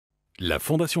La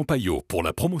Fondation Payot pour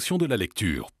la promotion de la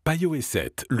lecture, Payot et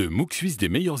 7, le MOOC suisse des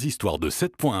meilleures histoires de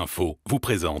 7.info, vous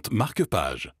présente Marque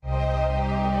Page.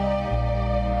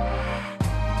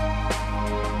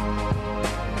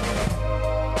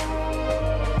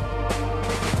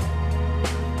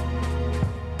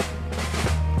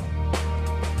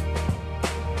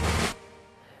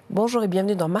 Bonjour et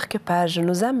bienvenue dans Marque Page.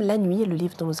 Nos âmes, la nuit est le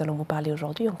livre dont nous allons vous parler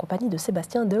aujourd'hui en compagnie de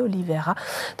Sébastien de Oliveira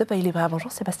de Payot.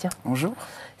 Bonjour Sébastien. Bonjour.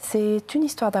 C'est une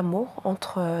histoire d'amour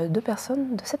entre deux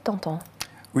personnes de 70 ans.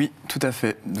 Oui, tout à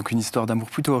fait. Donc une histoire d'amour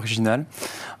plutôt originale,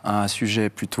 un sujet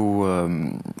plutôt,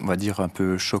 on va dire, un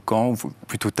peu choquant, ou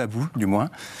plutôt tabou du moins.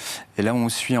 Et là, on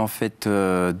suit en fait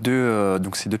ces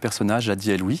deux personnages,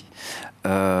 Adi et Louis.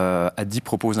 Adi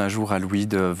propose un jour à Louis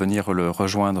de venir le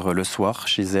rejoindre le soir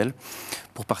chez elle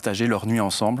pour partager leur nuit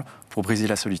ensemble, pour briser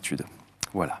la solitude.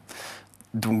 Voilà.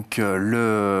 Donc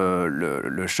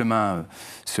le chemin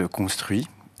se construit.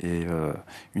 Et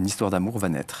une histoire d'amour va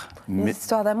naître. Une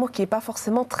histoire d'amour qui n'est pas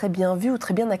forcément très bien vue ou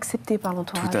très bien acceptée par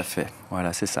l'entourage. Tout à fait,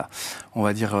 voilà, c'est ça. On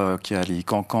va dire qu'il y a les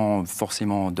cancans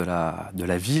forcément de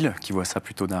la ville, qui voient ça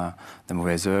plutôt d'un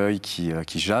mauvais œil, qui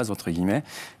jasent, entre guillemets.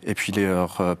 Et puis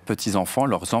leurs petits-enfants,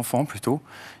 leurs enfants plutôt,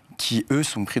 qui eux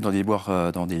sont pris dans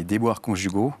des déboires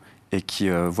conjugaux et qui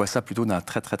voient ça plutôt d'un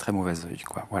très très très mauvais œil,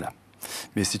 quoi. Voilà.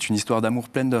 Mais c'est une histoire d'amour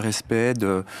pleine de respect,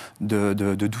 de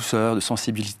douceur, de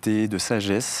sensibilité, de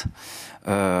sagesse.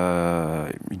 Ils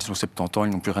ont 70 ans,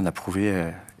 ils n'ont plus rien à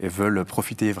prouver et veulent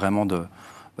profiter vraiment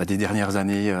des dernières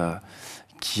années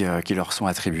qui leur sont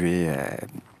attribuées.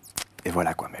 Et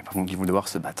voilà quoi, mais par contre, ils vont devoir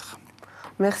se battre.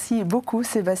 Merci beaucoup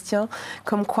Sébastien.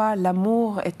 Comme quoi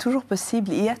l'amour est toujours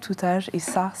possible et à tout âge. Et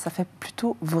ça fait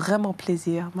plutôt vraiment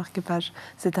plaisir. Marque Page,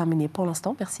 c'est terminé pour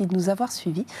l'instant. Merci de nous avoir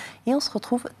suivis. Et on se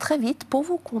retrouve très vite pour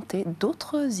vous conter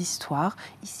d'autres histoires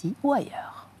ici ou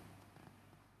ailleurs.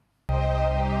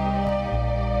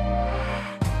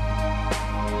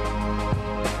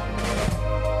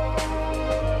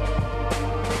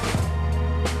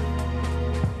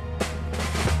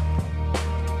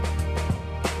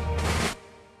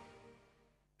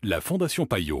 La Fondation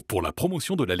Payot pour la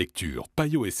promotion de la lecture,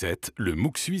 Payot et 7, le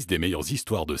MOOC suisse des meilleures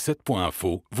histoires de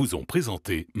 7.info, vous ont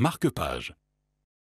présenté Marque Page.